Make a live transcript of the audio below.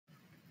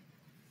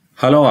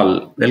Hello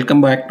all, welcome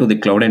back to the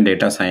Cloud and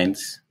Data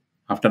Science.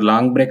 After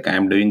long break, I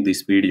am doing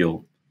this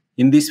video.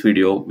 In this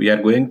video, we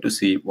are going to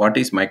see what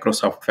is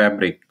Microsoft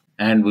Fabric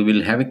and we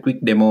will have a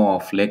quick demo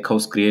of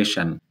Lakehouse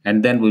creation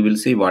and then we will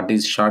see what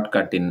is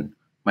shortcut in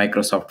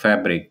Microsoft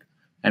Fabric.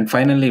 And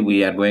finally,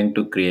 we are going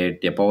to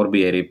create a Power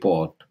BI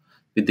report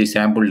with the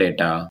sample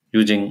data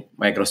using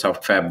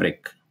Microsoft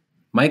Fabric.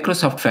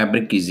 Microsoft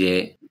Fabric is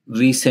a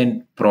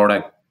recent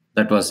product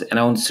that was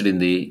announced in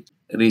the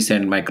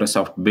recent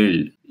Microsoft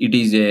build. It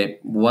is a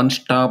one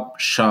stop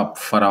shop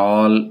for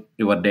all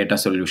your data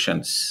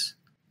solutions.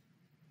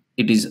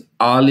 It is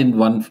all in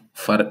one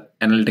for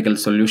analytical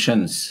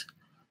solutions.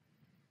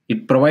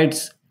 It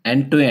provides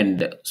end to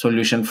end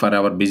solution for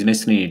our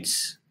business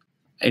needs.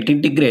 It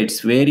integrates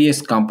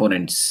various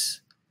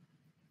components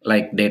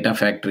like Data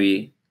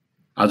Factory,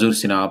 Azure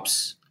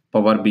Synapse,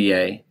 Power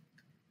BI,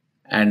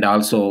 and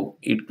also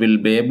it will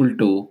be able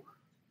to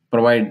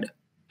provide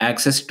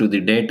access to the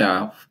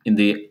data in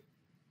the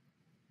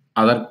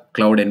other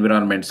cloud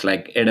environments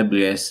like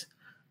AWS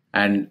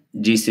and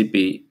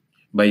GCP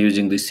by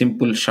using the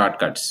simple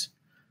shortcuts.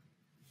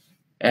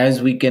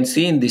 As we can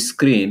see in the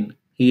screen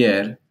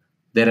here,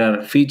 there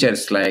are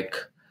features like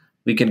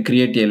we can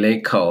create a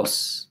lake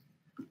house,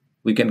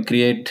 we can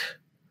create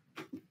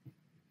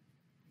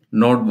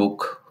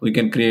notebook, we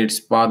can create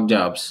Spark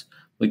jobs,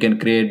 we can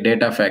create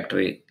data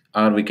factory,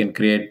 or we can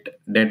create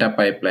data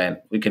pipeline,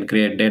 we can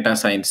create data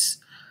science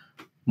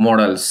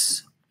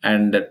models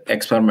and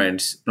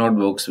experiments,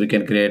 notebooks, we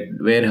can create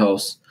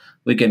warehouse,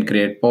 we can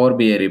create Power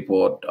BI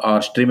report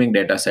or streaming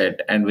data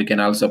set, and we can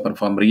also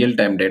perform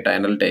real-time data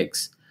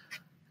analytics.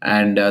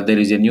 And there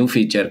is a new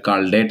feature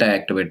called data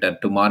activator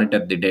to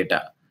monitor the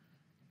data.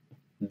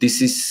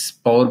 This is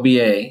Power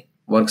BI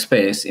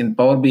workspace. In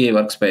Power BI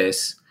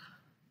workspace,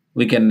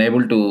 we can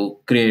able to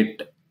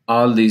create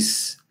all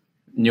these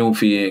new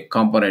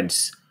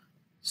components.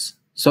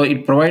 So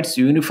it provides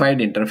unified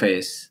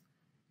interface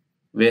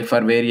where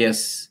for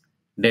various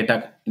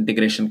data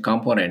integration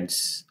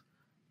components.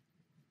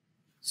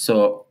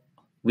 So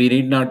we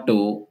need not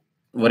to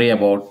worry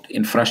about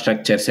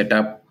infrastructure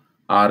setup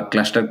or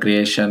cluster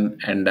creation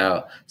and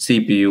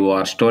CPU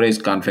or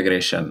storage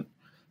configuration.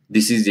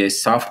 This is a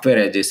software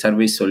as a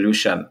service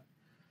solution.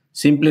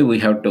 Simply we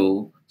have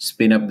to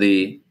spin up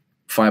the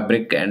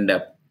fabric and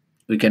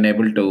we can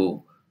able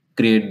to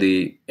create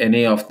the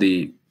any of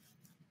the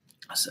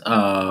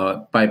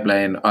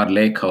pipeline or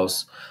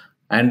lakehouse,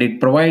 and it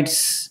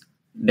provides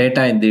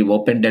data in the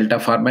open delta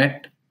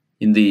format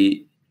in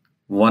the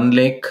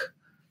OneLake.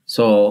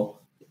 So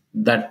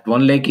that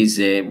OneLake is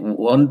a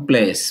one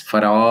place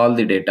for all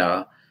the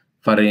data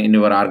for in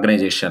your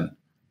organization.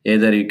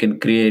 Either you can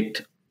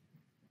create,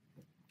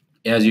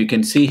 as you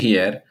can see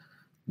here,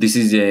 this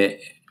is a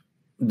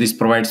this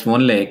provides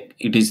OneLake.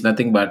 It is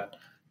nothing but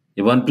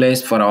a one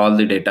place for all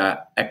the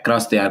data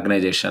across the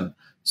organization.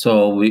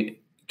 So we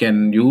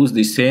can use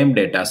the same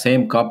data,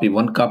 same copy,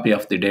 one copy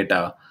of the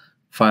data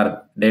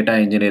for data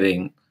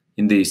engineering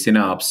in the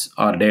Synapse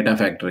or Data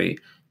Factory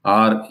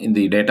or in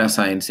the data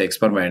science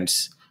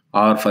experiments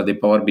or for the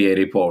Power BI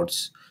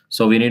reports.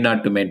 So we need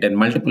not to maintain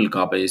multiple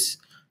copies.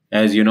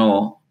 As you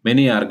know,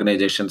 many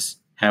organizations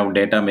have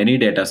data, many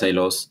data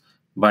silos,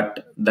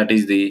 but that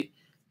is the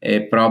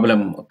a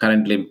problem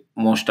currently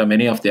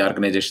many of the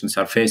organizations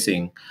are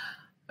facing,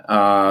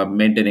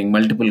 maintaining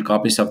multiple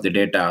copies of the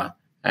data,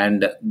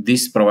 and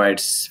this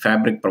provides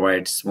Fabric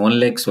provides one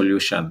lake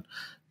solution,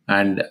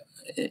 and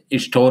it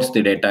stores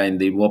the data in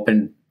the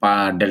open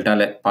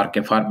delta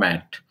parquet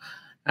format,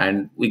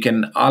 and we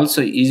can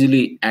also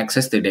easily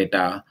access the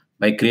data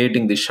by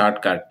creating the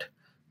shortcut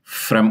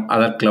from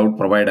other cloud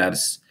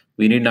providers.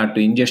 We need not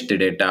to ingest the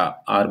data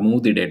or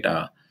move the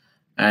data.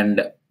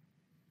 And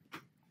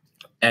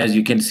as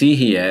you can see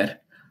here,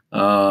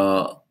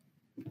 uh,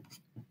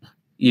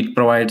 it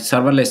provides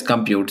serverless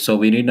compute, so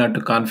we need not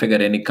to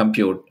configure any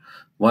compute.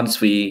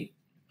 Once we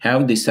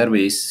have the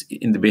service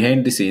in the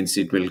behind the scenes,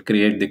 it will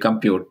create the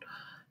compute,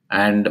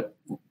 and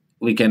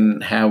we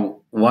can have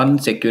one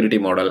security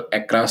model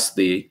across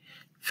the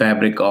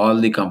fabric, all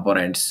the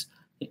components.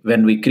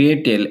 When we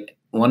create a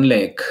one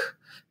lake,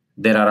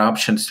 there are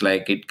options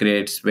like it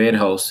creates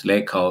warehouse,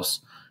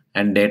 lakehouse,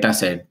 and data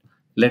set.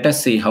 Let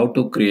us see how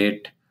to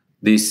create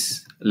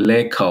this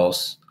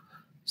lakehouse.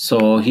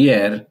 So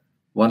here,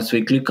 once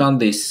we click on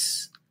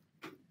this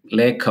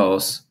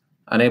lakehouse,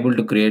 unable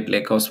to create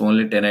lakehouse,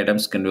 only 10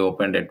 items can be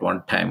opened at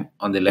one time.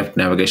 On the left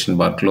navigation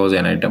bar, close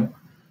an item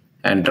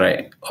and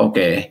try.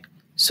 Okay,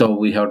 so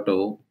we have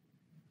to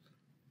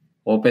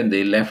open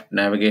the left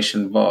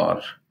navigation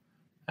bar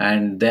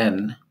and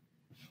then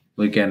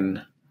we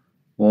can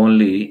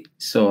only,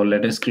 so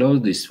let us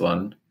close this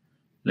one.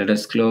 Let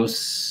us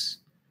close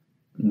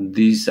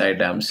these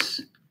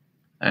items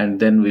and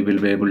then we will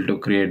be able to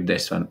create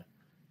this one.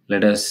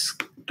 Let us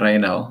try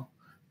now.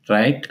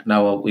 Right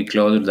now we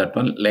closed that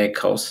one, lake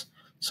house.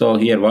 So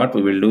here what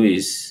we will do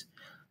is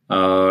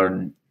uh,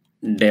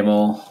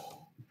 demo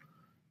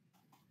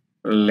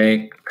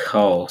lake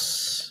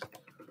house.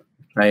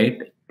 Right,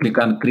 click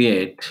on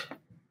create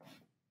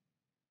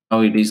Now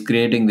it is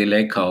creating the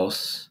lake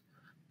house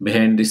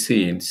behind the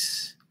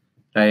scenes,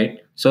 right?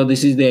 So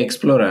this is the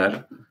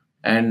explorer,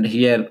 and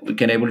here we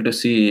can able to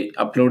see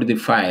upload the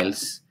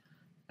files,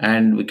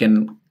 and we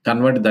can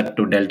convert that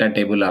to delta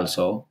table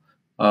also.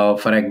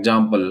 For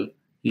example,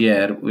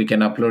 here we can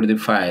upload the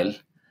file,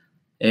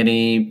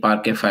 any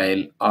parquet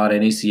file or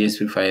any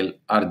csv file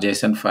or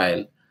json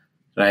file,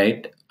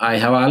 right? I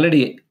have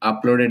already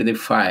uploaded the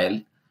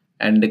file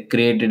and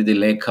created the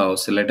lake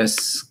house. Let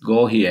us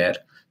go here.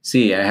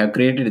 See, I have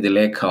created the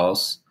lake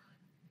house,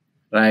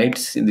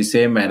 right, in the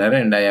same manner,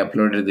 and I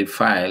uploaded the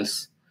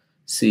files.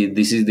 See,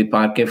 this is the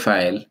parquet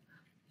file.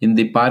 In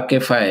the parquet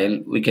file,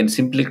 we can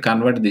simply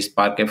convert this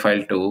parquet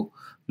file to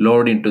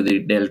load into the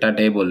delta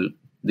table.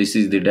 This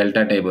is the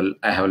delta table.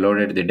 I have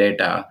loaded the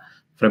data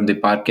from the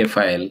parquet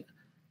file.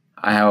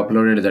 I have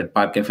uploaded that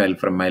parquet file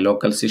from my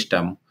local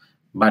system,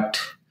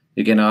 but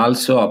you can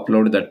also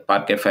upload that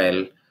parquet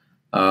file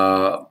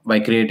by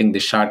creating the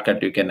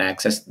shortcut. You can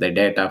access the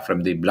data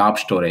from the blob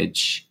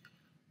storage,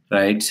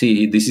 right?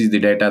 See, this is the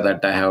data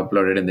that I have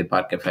uploaded in the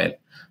parquet file.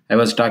 I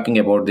was talking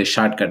about the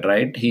shortcut,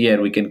 right?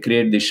 Here we can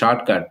create the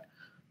shortcut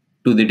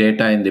to the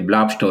data in the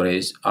blob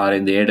storage or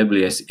in the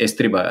AWS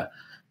S3 bar,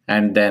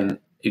 and then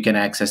you can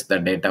access the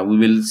data. We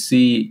will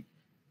see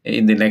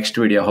in the next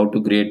video how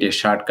to create a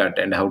shortcut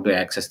and how to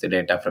access the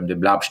data from the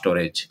blob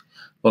storage.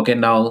 Okay,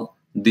 now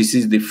this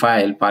is the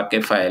file,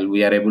 parquet file.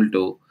 We are able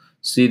to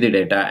see the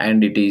data,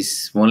 and it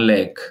is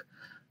OneLake.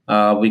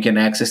 We can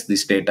access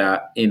this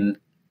data in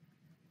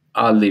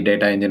all the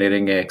data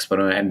engineering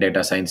experiment and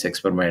data science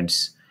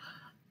experiments.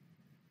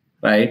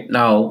 Right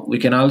now, we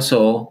can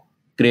also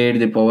create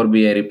the Power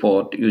BI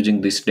report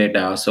using this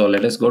data. So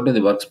let us go to the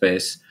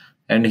workspace,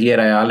 and here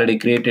I already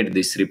created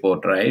this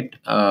report, right,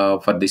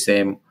 for the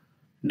same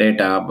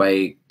data.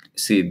 By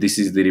see, this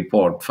is the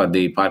report for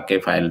the parquet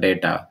file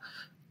data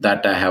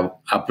that I have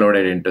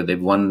uploaded into the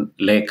one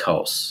lake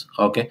house.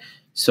 Okay,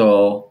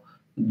 so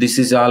this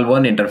is all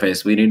one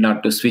interface. We need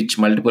not to switch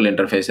multiple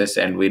interfaces,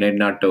 and we need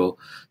not to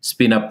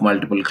spin up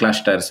multiple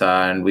clusters,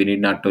 and we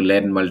need not to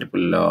learn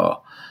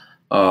multiple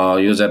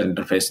user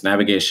interface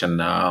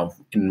navigation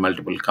in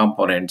multiple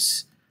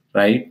components,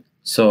 right?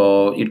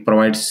 So it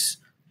provides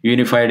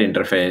unified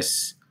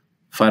interface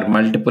for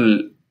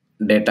multiple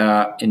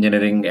data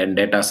engineering and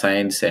data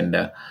science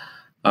and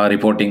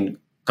reporting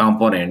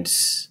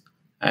components,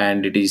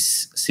 and it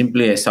is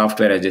simply a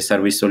software as a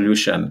service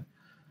solution,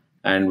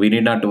 and we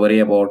need not to worry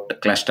about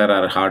cluster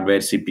or hardware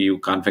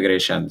cpu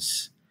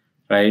configurations,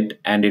 right?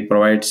 And it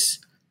provides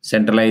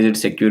centralized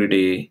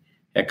security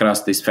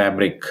across this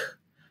fabric,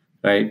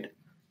 right?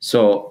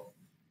 So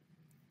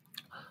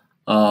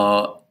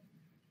uh,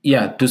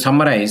 yeah, to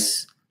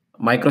summarize,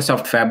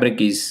 Microsoft Fabric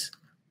is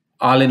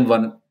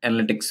all-in-one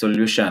analytics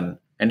solution,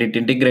 and it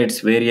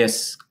integrates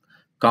various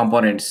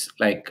components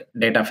like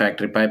data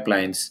factory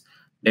pipelines,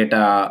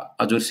 data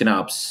Azure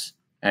Synapse,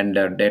 and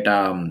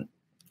data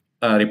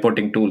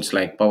reporting tools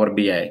like Power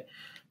BI.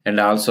 And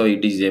also,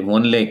 it is a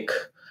OneLake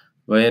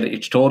where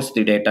it stores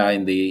the data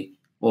in the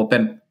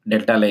open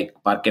Delta Lake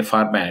Parquet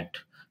format,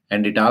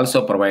 and it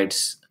also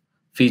provides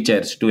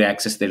features to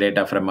access the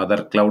data from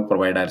other cloud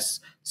providers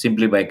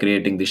simply by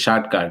creating the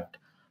shortcut.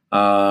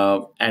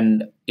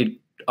 And it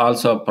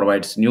also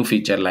provides new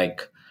feature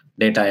like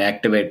data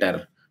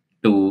activator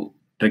to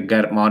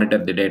trigger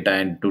monitor the data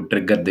and to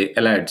trigger the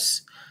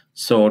alerts.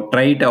 So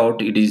try it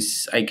out. It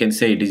is, I can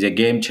say, it is a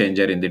game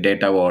changer in the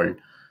data world,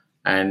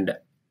 and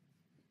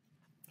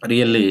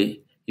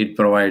really it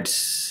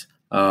provides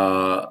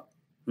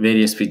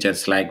various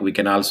features like we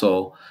can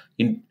also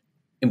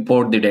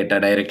import the data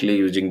directly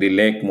using the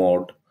lake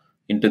mode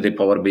into the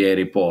Power BI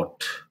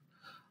report.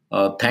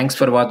 Thanks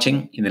for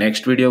watching. In the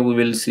next video, we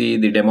will see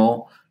the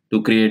demo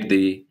to create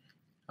the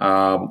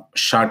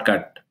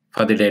shortcut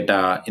for the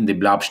data in the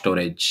blob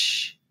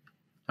storage.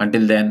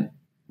 Until then,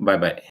 bye bye.